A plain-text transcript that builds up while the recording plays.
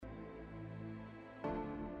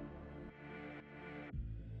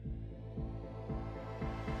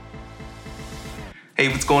Hey,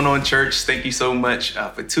 what's going on, church? Thank you so much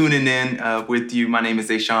for tuning in with you. My name is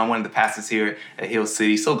Deshaun, one of the pastors here at Hill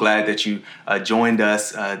City. So glad that you joined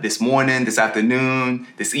us this morning, this afternoon,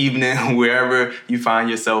 this evening, wherever you find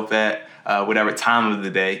yourself at, whatever time of the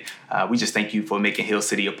day. We just thank you for making Hill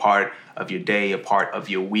City a part of your day, a part of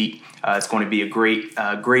your week. It's going to be a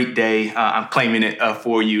great day. I'm claiming it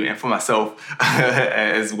for you and for myself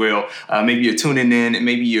as well. Maybe you're tuning in, and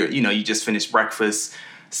maybe you just finished breakfast.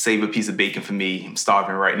 Save a piece of bacon for me. I'm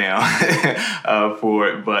starving right now for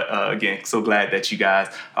it. But again, so glad that you guys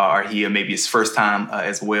are here. Maybe it's first time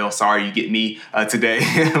as well. Sorry you get me today,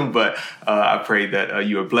 but I pray that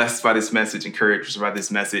you are blessed by this message, encouraged by this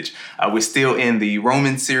message. We're still in the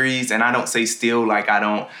Romans series, and I don't say still like I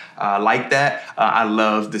don't like that. I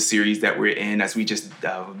love the series that we're in as we just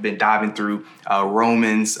been diving through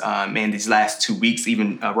Romans, these last 2 weeks,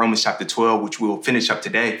 even Romans chapter 12, which we'll finish up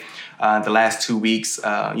today. The last 2 weeks,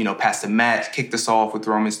 Pastor Matt kicked us off with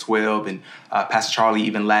Romans 12, and Pastor Charlie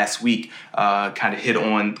even last week kind of hit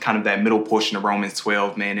on kind of that middle portion of Romans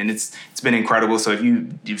 12, man, and it's been incredible. So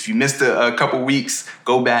if you missed a couple weeks,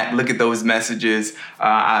 go back, look at those messages.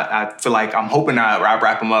 I feel like I'm hoping I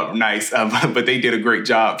wrap them up nice, but they did a great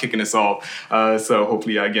job kicking us off. So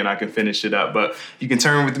hopefully, again, I can finish it up. But you can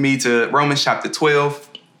turn with me to Romans chapter 12.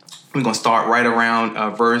 We're going to start right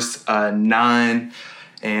around verse 9.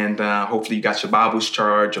 And hopefully you got your Bibles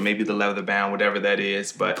charged, or maybe the leather bound, whatever that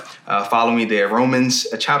is. But follow me there. Romans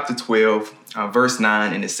chapter 12, verse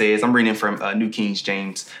 9. And it says, I'm reading from New King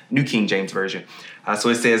James Version. So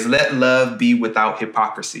it says, let love be without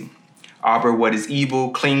hypocrisy. Arbor what is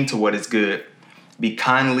evil, cling to what is good. Be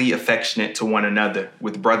kindly affectionate to one another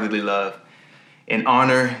with brotherly love. In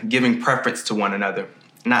honor, giving preference to one another.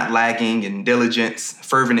 Not lagging in diligence,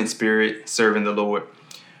 fervent in spirit, serving the Lord.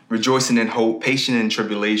 Rejoicing in hope, patient in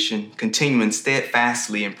tribulation, continuing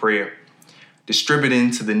steadfastly in prayer,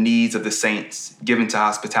 distributing to the needs of the saints, giving to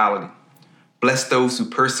hospitality. Bless those who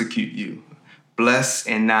persecute you. Bless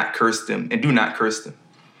and not curse them, and do not curse them.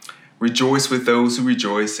 Rejoice with those who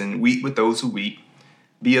rejoice, and weep with those who weep.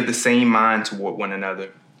 Be of the same mind toward one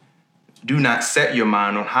another. Do not set your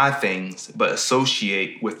mind on high things, but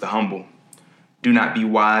associate with the humble. Do not be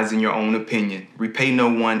wise in your own opinion. Repay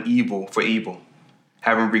no one evil for evil,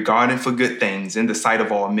 having regard for good things in the sight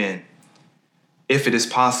of all men. If it is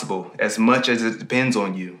possible, as much as it depends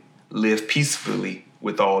on you, live peacefully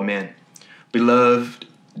with all men. Beloved,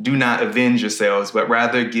 do not avenge yourselves, but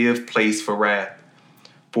rather give place for wrath.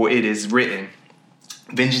 For it is written,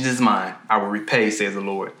 vengeance is mine, I will repay, says the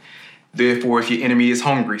Lord. Therefore, if your enemy is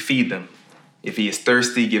hungry, feed them. If he is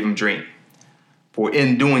thirsty, give him drink. For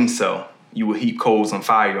in doing so, you will heap coals on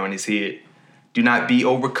fire on his head. Do not be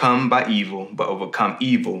overcome by evil, but overcome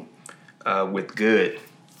evil with good.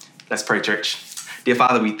 Let's pray, church. Dear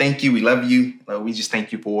Father, we thank you. We love you. Lord, we just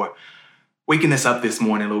thank you for waking us up this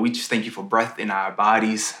morning. Lord, we just thank you for breath in our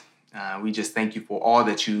bodies. We just thank you for all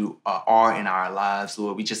that you are in our lives.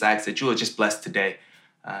 Lord, we just ask that you will just bless today.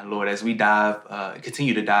 Lord, as we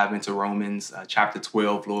continue to dive into Romans chapter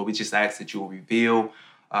 12, Lord, we just ask that you will reveal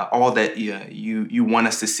all that you want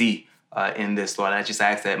us to see in this, Lord. I just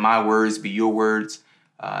ask that my words be your words,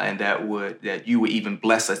 and that you would even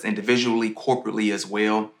bless us individually, corporately as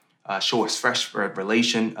well. Show us fresh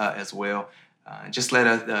revelation as well. Just let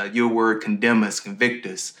us, your word condemn us, convict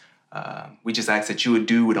us. We just ask that you would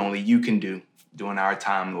do what only you can do during our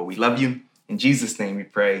time, Lord. We love you. In Jesus' name we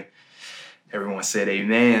pray. Everyone said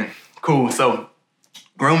amen. Cool. So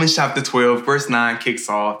Romans chapter 12, verse 9 kicks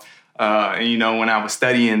off. When I was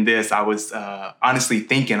studying this, I was honestly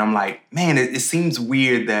thinking, I'm like, man, it seems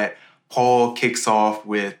weird that Paul kicks off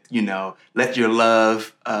with, let your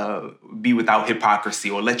love be without hypocrisy,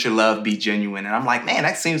 or let your love be genuine. And I'm like, man,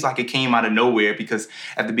 that seems like it came out of nowhere, because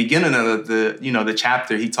at the beginning of the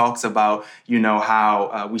chapter, he talks about,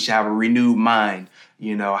 how we should have a renewed mind.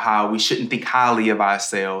 How we shouldn't think highly of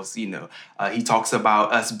ourselves. He talks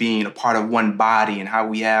about us being a part of one body, and how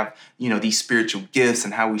we have, these spiritual gifts,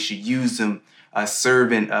 and how we should use them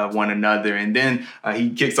serving one another. And then he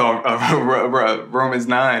kicks off verse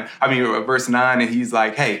 9, and he's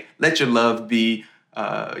like, hey, let your love be,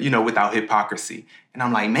 without hypocrisy. And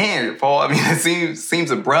I'm like, man, Paul, it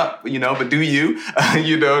seems abrupt, but do you?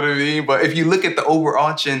 You know what I mean? But if you look at the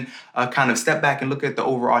overarching, kind of step back and look at the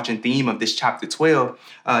overarching theme of this chapter 12,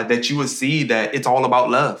 that you will see that it's all about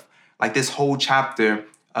love. Like, this whole chapter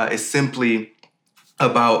is simply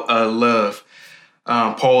about love.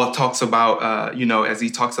 Paul talks about, as he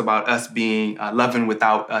talks about us being loving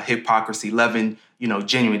without hypocrisy, loving,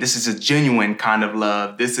 genuine. This is a genuine kind of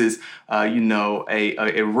love. This is,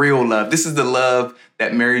 a real love. This is the love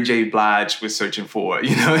that Mary J. Blige was searching for.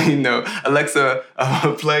 Alexa,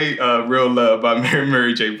 play "Real Love" by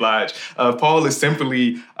Mary J. Blige. Paul is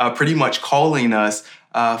simply pretty much calling us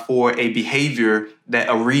for a behavior that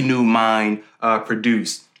a renewed mind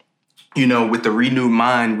produce. With the renewed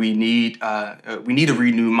mind, we need a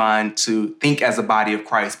renewed mind to think as a body of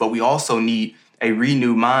Christ, but we also need a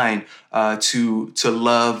renewed mind to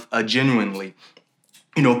love genuinely.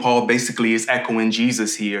 Paul basically is echoing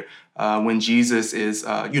Jesus here when Jesus is,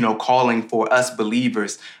 calling for us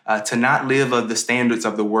believers to not live of the standards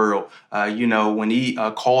of the world. When he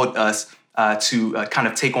called us to kind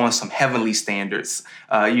of take on some heavenly standards,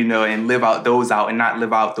 and live out those out and not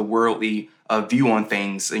live out the worldly view on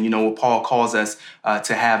things. And, Paul calls us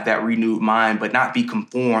to have that renewed mind, but not be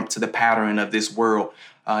conformed to the pattern of this world.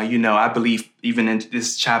 I believe even in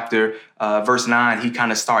this chapter, verse 9, he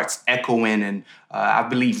kind of starts echoing and I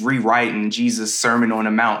believe rewriting Jesus' Sermon on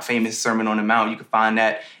the Mount, famous Sermon on the Mount. You can find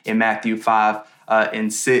that in Matthew 5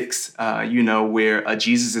 and 6, where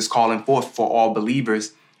Jesus is calling forth for all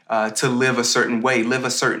believers to live a certain way,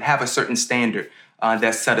 have a certain standard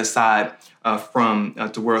that's set aside from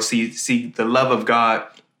the world. See, the love of God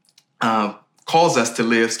calls us to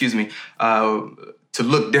live, to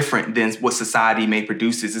look different than what society may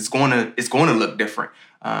produce. It's going to look different.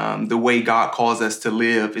 The way God calls us to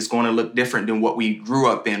live is going to look different than what we grew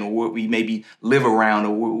up in or what we maybe live around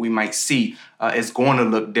or what we might see. It's going to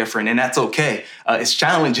look different, and that's okay. It's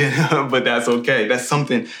challenging, but that's okay. That's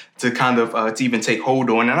something to kind of to even take hold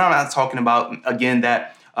on. And I'm not talking about, again,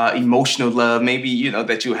 that emotional love, maybe,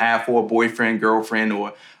 that you have for a boyfriend, girlfriend,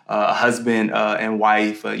 or a husband and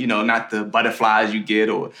wife, not the butterflies you get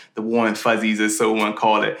or the warm fuzzies, as someone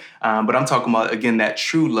call it. But I'm talking about, again, that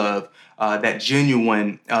true love, that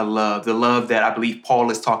genuine love, the love that I believe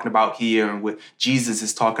Paul is talking about here and what Jesus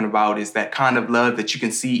is talking about is that kind of love that you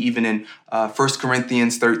can see even in 1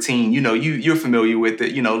 Corinthians 13. You're familiar with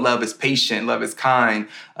it. Love is patient, love is kind,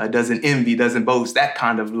 doesn't envy, doesn't boast, that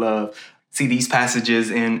kind of love. See, these passages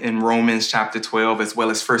in Romans chapter 12, as well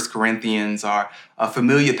as 1 Corinthians, are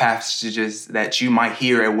familiar passages that you might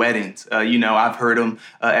hear at weddings. I've heard them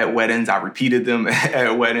at weddings. I repeated them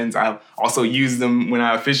at weddings. I've also used them when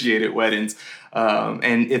I officiated weddings.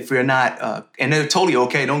 And if we're not, and they're totally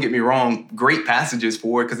okay, don't get me wrong, great passages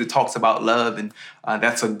for it because it talks about love. And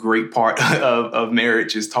that's a great part of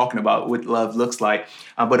marriage, is talking about what love looks like.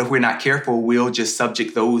 But if we're not careful, we'll just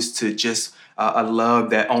subject those to just a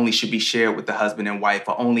love that only should be shared with the husband and wife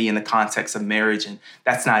or only in the context of marriage. And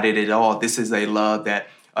that's not it at all. This is a love that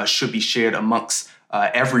should be shared amongst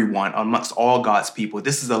everyone, amongst all God's people.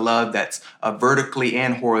 This is a love that's vertically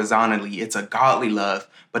and horizontally. It's a godly love,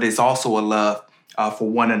 but it's also a love for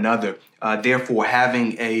one another. Therefore,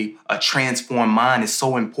 having a transformed mind is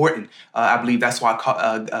so important. I believe that's why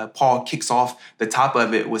Paul kicks off the top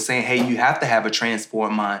of it with saying, hey, you have to have a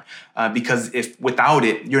transformed mind because if without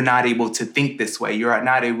it, you're not able to think this way. You're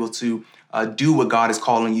not able to do what God is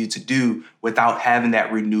calling you to do without having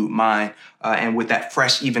that renewed mind and with that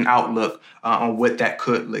fresh, even outlook on what that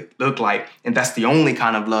could look like. And that's the only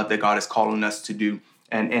kind of love that God is calling us to do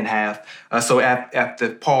and have. So after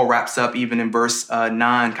Paul wraps up, even in verse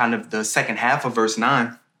 9, kind of the second half of verse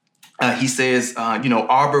 9, he says,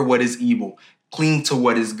 arbor what is evil, cling to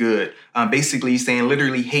what is good. Basically, he's saying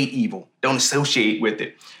literally hate evil. Don't associate with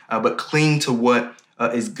it, but cling to what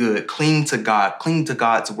is good. Cling to God. Cling to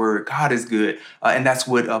God's word. God is good. And that's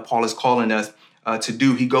what Paul is calling us to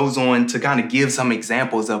do. He goes on to kind of give some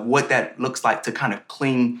examples of what that looks like to kind of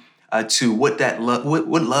cling to what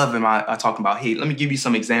love am I talking about? Hey, let me give you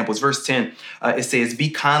some examples. Verse 10, it says, be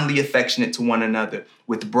kindly affectionate to one another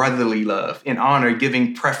with brotherly love, in honor,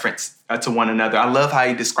 giving preference to one another. I love how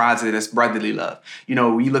he describes it as brotherly love.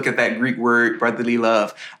 We look at that Greek word, brotherly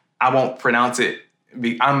love. I won't pronounce it.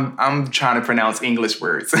 I'm trying to pronounce English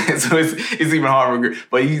words, so it's even harder.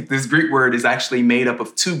 But this Greek word is actually made up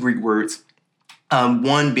of two Greek words.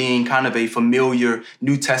 One being kind of a familiar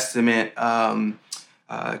New Testament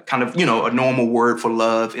kind of, a normal word for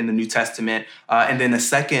love in the New Testament. And then a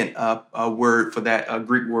second word for that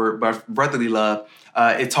Greek word, brotherly love,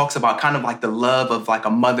 it talks about kind of like the love of like a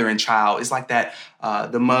mother and child. It's like that,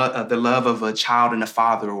 the love of a child and a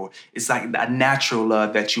father, or it's like a natural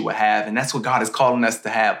love that you would have. And that's what God is calling us to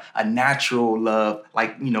have, a natural love.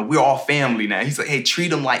 Like, we're all family now. He's like, hey, treat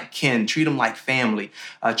them like kin, treat them like family,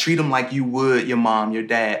 treat them like you would your mom, your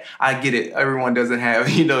dad. I get it. Everyone doesn't have,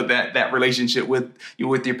 that relationship with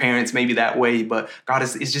your parents, maybe that way, but God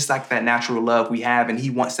is just like that natural love we have. And he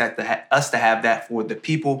wants that us to have that for the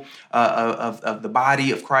people of the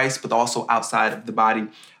body of Christ, but also outside of the body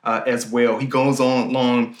as well. He goes on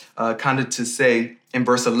long kind of to say in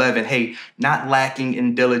verse 11, hey, not lacking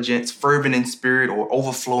in diligence, fervent in spirit, or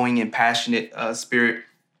overflowing in passionate spirit,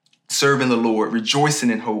 serving the Lord, rejoicing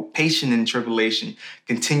in hope, patient in tribulation,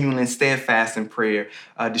 continuing in steadfast in prayer,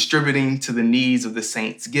 distributing to the needs of the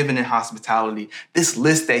saints, giving in hospitality. This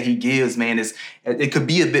list that he gives, man, it could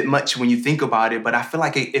be a bit much when you think about it, but I feel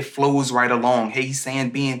like it flows right along. Hey, he's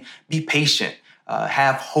saying be patient,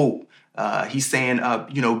 have hope. He's saying,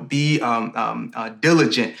 be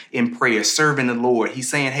diligent in prayer, serving the Lord. He's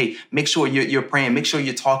saying, hey, make sure you're praying, make sure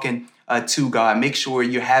you're talking to God. Make sure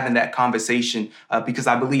you're having that conversation because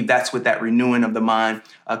I believe that's what that renewing of the mind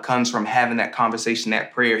comes from, having that conversation,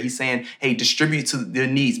 that prayer. He's saying, hey, distribute to their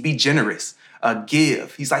needs, be generous,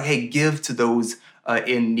 give. He's like, hey, give to those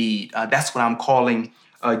in need. That's what I'm calling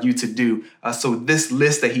you to do. So this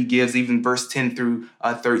list that he gives, even verse 10 through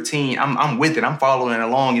 13, I'm with it. I'm following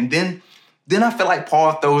along. And then I feel like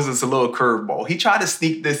Paul throws us a little curveball. He tried to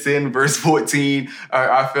sneak this in verse 14.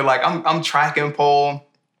 I feel like I'm tracking Paul.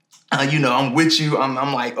 I'm with you.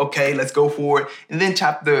 I'm like, okay, let's go for it. And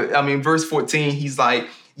then verse 14, he's like,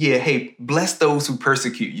 yeah, hey, bless those who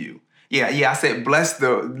persecute you. Yeah, I said bless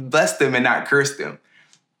them and not curse them.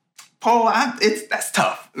 Paul, that's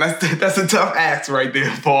tough. That's a tough ask right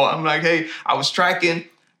there, Paul. I'm like, hey, I was tracking,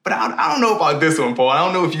 but I don't know about this one, Paul. I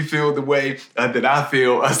don't know if you feel the way that I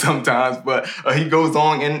feel sometimes, but he goes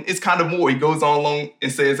on, and it's kind of more. He goes on long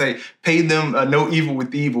and says, hey, pay them no evil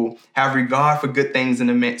with evil. Have regard for good things in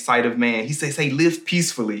the sight of man. He says, hey, live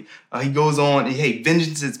peacefully. He goes on, hey,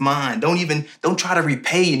 vengeance is mine. Don't try to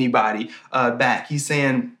repay anybody back. He's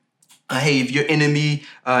saying, hey, if your enemy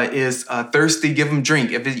is thirsty, give him drink.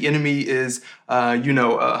 If his enemy is,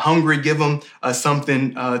 hungry, give him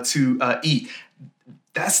something to eat.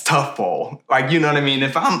 That's tough, Paul. Like, you know what I mean?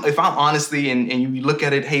 If I'm honestly, and you look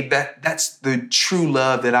at it, hey, that's the true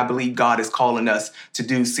love that I believe God is calling us to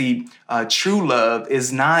do. See, true love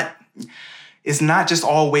is not just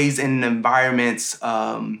always in environments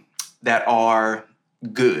that are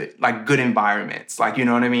good, like good environments. Like, you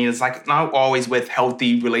know what I mean? It's like not always with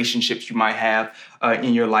healthy relationships you might have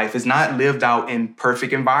in your life. It's not lived out in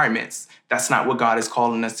perfect environments. That's not what God is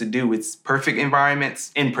calling us to do. It's perfect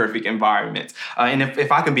environments, imperfect environments. And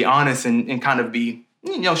if I can be honest and kind of be,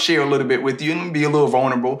 share a little bit with you and be a little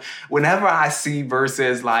vulnerable, whenever I see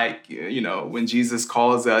verses like, when Jesus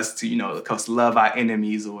calls us to, love our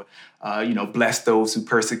enemies or, bless those who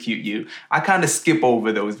persecute you, I kind of skip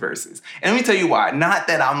over those verses. And let me tell you why. Not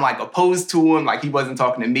that I'm like opposed to him, like he wasn't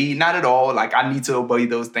talking to me, not at all. Like I need to obey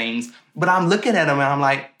those things. But I'm looking at him and I'm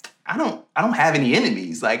like, I don't have any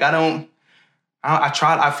enemies. Like I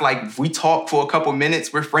feel like if we talk for a couple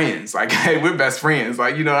minutes, we're friends. Like, hey, we're best friends.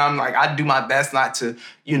 Like, I'm like, I do my best not to,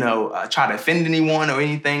 try to offend anyone or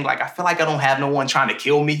anything. Like, I feel like I don't have no one trying to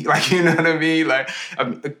kill me. Like, you know what I mean? Like,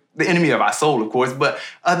 the enemy of our soul, of course. But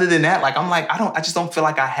other than that, like, I'm like, I just don't feel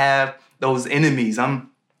like I have those enemies. I'm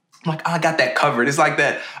like, I got that covered. It's like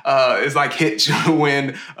that. It's like Hitch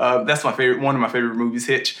when that's one of my favorite movies,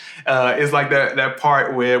 Hitch. It's like that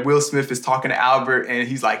part where Will Smith is talking to Albert and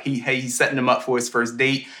he's like, he's setting him up for his first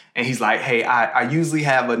date. And he's like, hey, I usually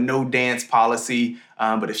have a no dance policy.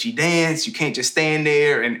 But if she dance, you can't just stand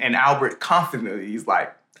there. And Albert confidently, he's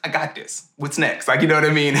like, I got this. What's next? Like, you know what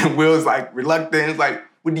I mean? And Will's like reluctant. It's like,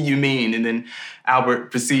 what do you mean? And then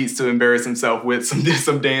Albert proceeds to embarrass himself with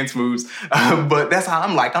some dance moves. But that's how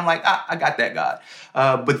I'm like, I got that, God.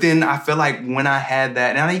 But then I feel like when I had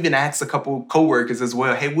that, and I even asked a couple coworkers as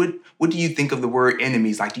well, hey, what do you think of the word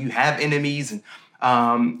enemies? Like, do you have enemies? And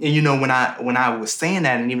when I was saying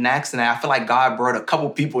that and even asking that, I feel like God brought a couple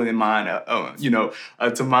people in mind,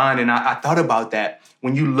 to mind. And I thought about that.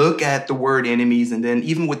 When you look at the word enemies, and then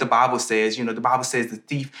even what the Bible says, the Bible says the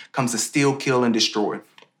thief comes to steal, kill, and destroy.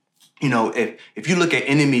 If you look at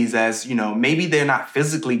enemies as, maybe they're not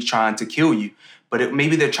physically trying to kill you, but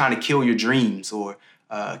maybe they're trying to kill your dreams or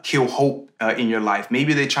kill hope in your life.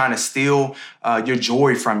 Maybe they're trying to steal your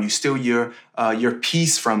joy from you, steal your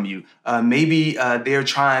peace from you. Maybe they're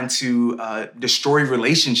trying to destroy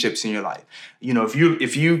relationships in your life.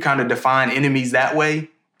 If you kind of define enemies that way,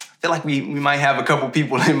 I feel like we might have a couple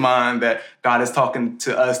people in mind that God is talking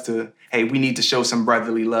to us to, hey, we need to show some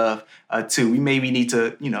brotherly love too. We maybe need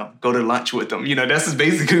to, go to lunch with them. This is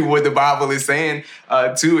basically what the Bible is saying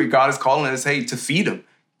too. And God is calling us, hey, to feed them.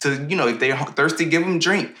 To, if they're thirsty, give them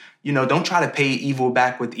drink. Don't try to pay evil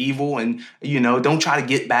back with evil and, don't try to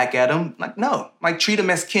get back at them. Like, no, like treat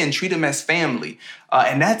them as kin, treat them as family.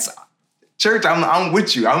 And that's Church, I'm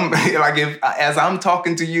with you. I'm like, as I'm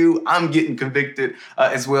talking to you, I'm getting convicted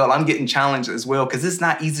as well. I'm getting challenged as well, because it's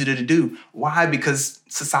not easy to do. Why? Because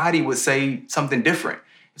society would say something different.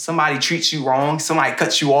 If somebody treats you wrong, somebody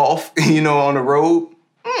cuts you off, on the road,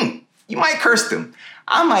 you might curse them.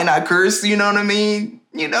 I might not curse, you know what I mean?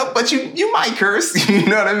 But you might curse, you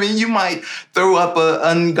know what I mean? You might throw up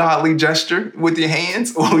an ungodly gesture with your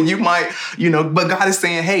hands, or you might, but God is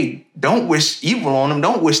saying, hey, don't wish evil on them.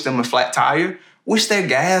 Don't wish them a flat tire. Wish their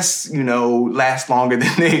gas, lasts longer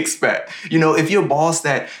than they expect. If your boss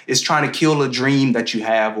that is trying to kill a dream that you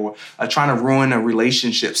have, or trying to ruin a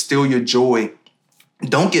relationship, steal your joy,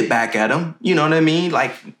 don't get back at them. You know what I mean?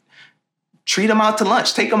 Like, treat them out to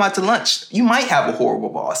lunch. Take them out to lunch. You might have a horrible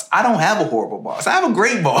boss. I don't have a horrible boss. I have a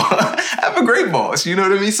great boss. I have a great boss. You know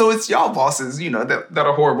what I mean? So it's y'all bosses, that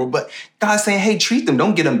are horrible. But God's saying, hey, treat them.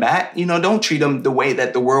 Don't get them back. Don't treat them the way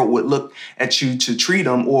that the world would look at you to treat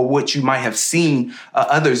them, or what you might have seen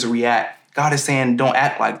others react. God is saying, don't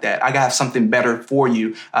act like that. I got something better for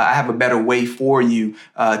you. I have a better way for you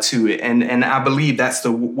to it. And I believe that's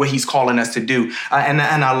what he's calling us to do. And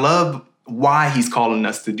I love why he's calling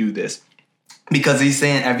us to do this. Because he's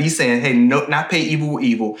saying, hey, no, not pay evil with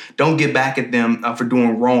evil. Don't get back at them for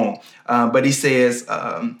doing wrong. But he says,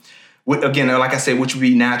 again, like I said, which would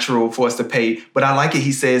be natural for us to pay. But I like it.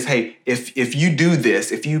 He says, hey, if you do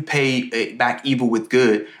this, if you pay back evil with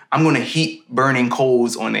good, I'm going to heap burning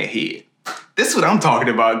coals on their head. This is what I'm talking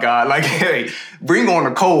about, God. Like, hey, bring on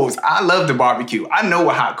the coals. I love the barbecue. I know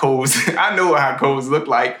what hot coals look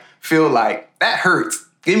like, feel like. That hurts.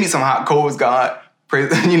 Give me some hot coals, God. Pull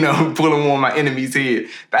them on my enemy's head.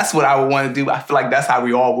 That's what I would want to do. I feel like that's how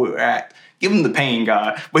we all would act. Give him the pain,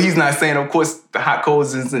 God. But he's not saying, of course, the hot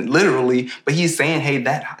coals isn't literally, but he's saying, hey,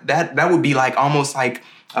 that would be like almost like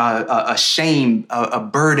a shame, a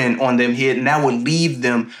burden on them head, and that would lead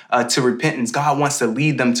them to repentance. God wants to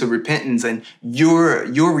lead them to repentance, and your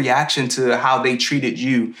reaction to how they treated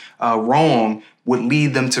you wrong would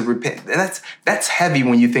lead them to repent. That's heavy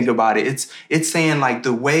when you think about it. It's saying like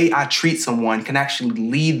the way I treat someone can actually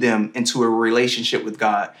lead them into a relationship with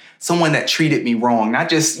God. Someone that treated me wrong, not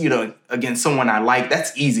just, again, someone I like,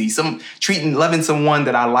 that's easy. Loving someone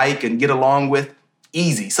that I like and get along with,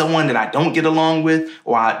 easy. Someone that I don't get along with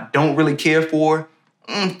or I don't really care for,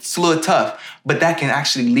 it's a little tough. But that can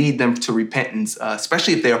actually lead them to repentance,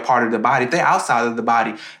 especially if they're a part of the body. If they're outside of the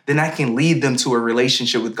body, then that can lead them to a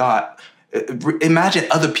relationship with God. Imagine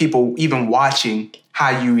other people even watching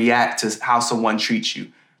how you react to how someone treats you.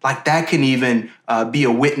 Like that can even be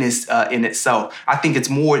a witness in itself. I think it's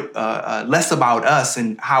more less about us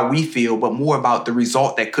and how we feel, but more about the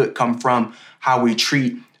result that could come from how we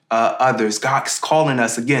treat others. God's calling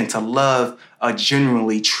us again to love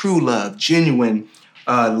genuinely, true love, genuine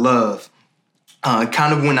love.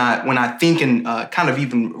 Kind of when I think and kind of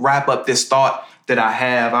even wrap up this thought that I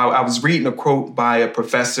have, I was reading a quote by a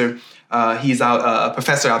professor. He's a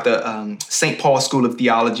professor at the St. Paul School of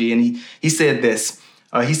Theology, and he said this.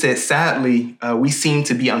 He said, sadly, we seem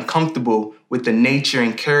to be uncomfortable with the nature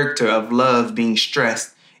and character of love being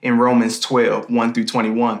stressed in Romans 12, 1 through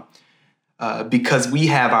 21, because we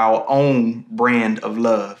have our own brand of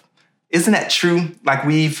love. Isn't that true? Like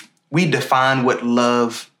we define what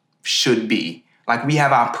love should be. Like we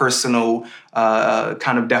have our personal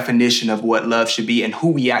kind of definition of what love should be and who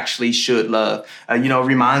we actually should love. It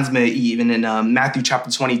reminds me even in Matthew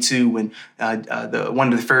chapter 22 when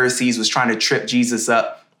one of the Pharisees was trying to trip Jesus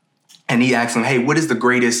up, and he asked him, hey, what is the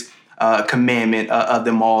greatest commandment of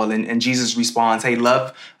them all? And Jesus responds, hey,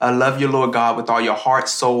 love your Lord God with all your heart,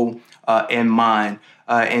 soul, and mind.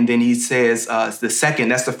 And then he says the second,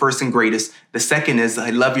 that's the first and greatest. The second is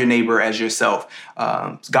love your neighbor as yourself.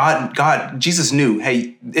 Jesus knew,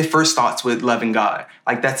 hey, it first starts with loving God.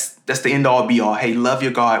 Like that's the end all be all. Hey, love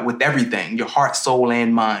your God with everything, your heart, soul,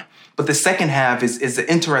 and mind. But the second half is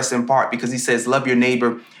the interesting part because he says, love your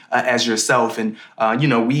neighbor as yourself. And,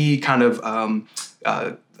 we kind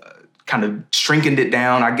of shrinking it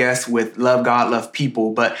down, I guess, with love God, love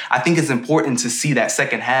people. But I think it's important to see that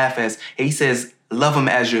second half as he says, love them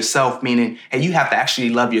as yourself, meaning, hey, you have to actually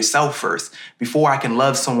love yourself first. Before I can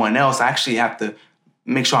love someone else, I actually have to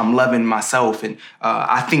make sure I'm loving myself. And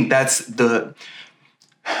I think that's the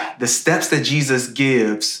steps that Jesus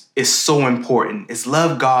gives is so important. It's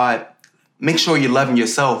love God, make sure you're loving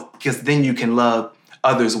yourself, because then you can love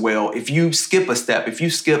others well. If you skip a step, if you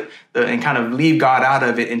skip and kind of leave God out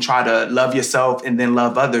of it and try to love yourself and then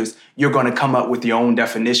love others, you're going to come up with your own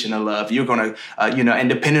definition of love. You're going to, and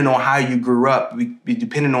depending on how you grew up,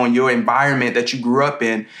 depending on your environment that you grew up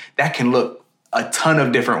in, that can look a ton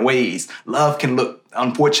of different ways. Love can look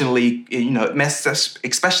unfortunately,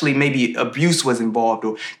 especially maybe abuse was involved,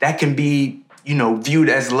 or that can be, viewed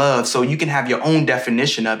as love. So you can have your own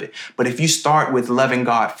definition of it. But if you start with loving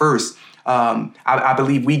God first, I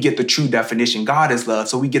believe we get the true definition. God is love,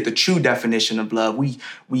 so we get the true definition of love.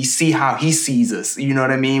 We see how He sees us. You know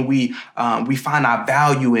what I mean? We find our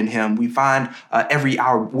value in Him. We find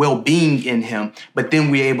our well-being in Him. But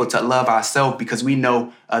then we're able to love ourselves because we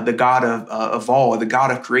know the God of all, the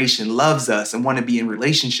God of creation, loves us and want to be in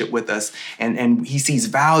relationship with us, and He sees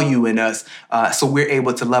value in us. So we're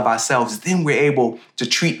able to love ourselves. Then we're able to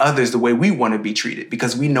treat others the way we want to be treated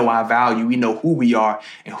because we know our value. We know who we are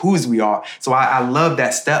and whose we are. So I love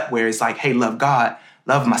that step where it's like, hey, love God,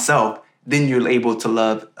 love myself. Then you're able to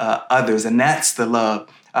love others. And that's the love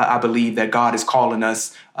I believe that God is calling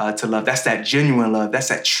us to love. That's that genuine love. That's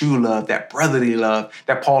that true love, that brotherly love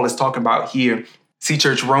that Paul is talking about here. See,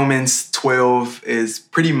 church, Romans 12 is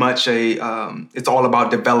pretty much it's all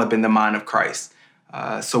about developing the mind of Christ.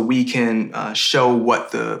 So we can show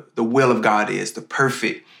what the will of God is, the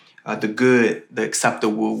perfect, the good, the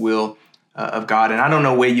acceptable will of God. And I don't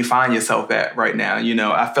know where you find yourself at right now.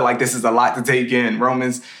 I feel like this is a lot to take in.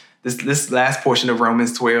 This last portion of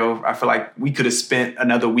Romans 12, I feel like we could have spent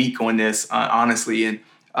another week on this, honestly. And,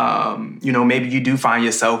 maybe you do find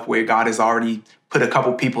yourself where God has already put a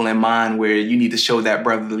couple people in mind where you need to show that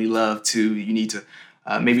brotherly love to. You need to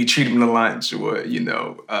maybe treat them to lunch or,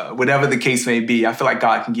 whatever the case may be. I feel like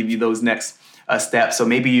God can give you those next steps. So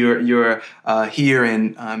maybe you're here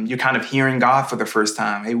and you're kind of hearing God for the first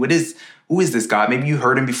time. Hey, who is this God? Maybe you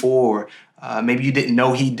heard Him before, or maybe you didn't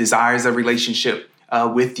know He desires a relationship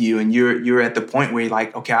with you, and you're at the point where you're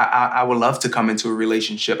like, okay, I would love to come into a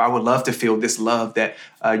relationship. I would love to feel this love that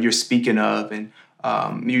you're speaking of, and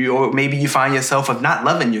or maybe you find yourself of not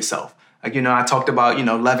loving yourself. Like, I talked about,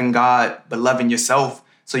 loving God, but loving yourself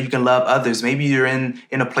so you can love others. Maybe you're in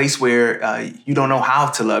a place where you don't know how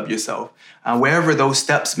to love yourself. Wherever those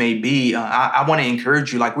steps may be, I want to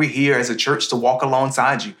encourage you, like we're here as a church to walk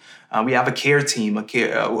alongside you. We have a care team,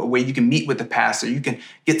 where you can meet with the pastor. You can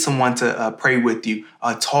get someone to pray with you,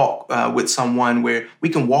 talk with someone where we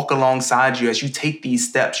can walk alongside you as you take these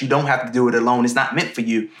steps. You don't have to do it alone. It's not meant for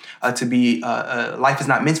you to be, life is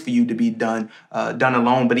not meant for you to be done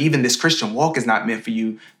alone. But even this Christian walk is not meant for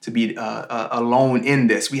you to be alone in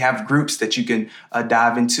this. We have groups that you can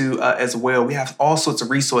dive into as well. We have all sorts of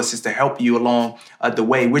resources to help you along the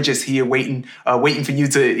way. We're just here waiting for you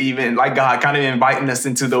to even, like God, kind of inviting us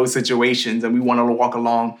into those situations, and we want to walk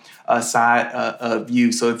alongside of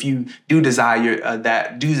you. So if you do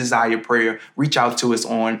desire prayer, reach out to us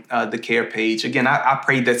on the care page. Again, I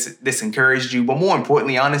pray that this encouraged you, but more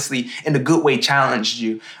importantly, honestly, in a good way, challenged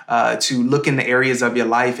you to look in the areas of your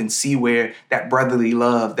life and see where that brotherly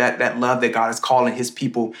love, that love that God is calling His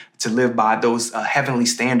people to live by, those heavenly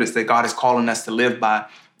standards that God is calling us to live by,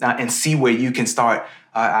 and see where you can start.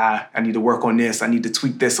 I need to work on this. I need to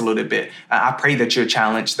tweak this a little bit. I pray that you're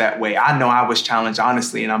challenged that way. I know I was challenged,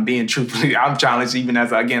 honestly, and I'm being truthfully, I'm challenged even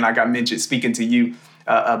as, again, like I mentioned, speaking to you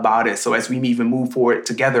about it. So as we even move forward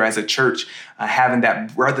together as a church, having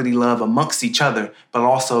that brotherly love amongst each other, but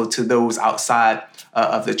also to those outside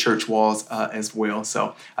of the church walls as well.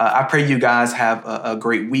 So I pray you guys have a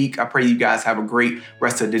great week. I pray you guys have a great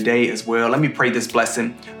rest of the day as well. Let me pray this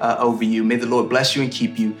blessing over you. May the Lord bless you and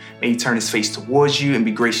keep you. May He turn His face towards you and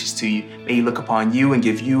be gracious to you. May He look upon you and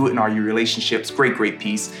give you and all your relationships great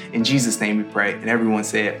peace. In Jesus' name we pray. And everyone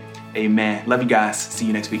said, amen. Love you guys. See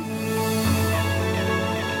you next week.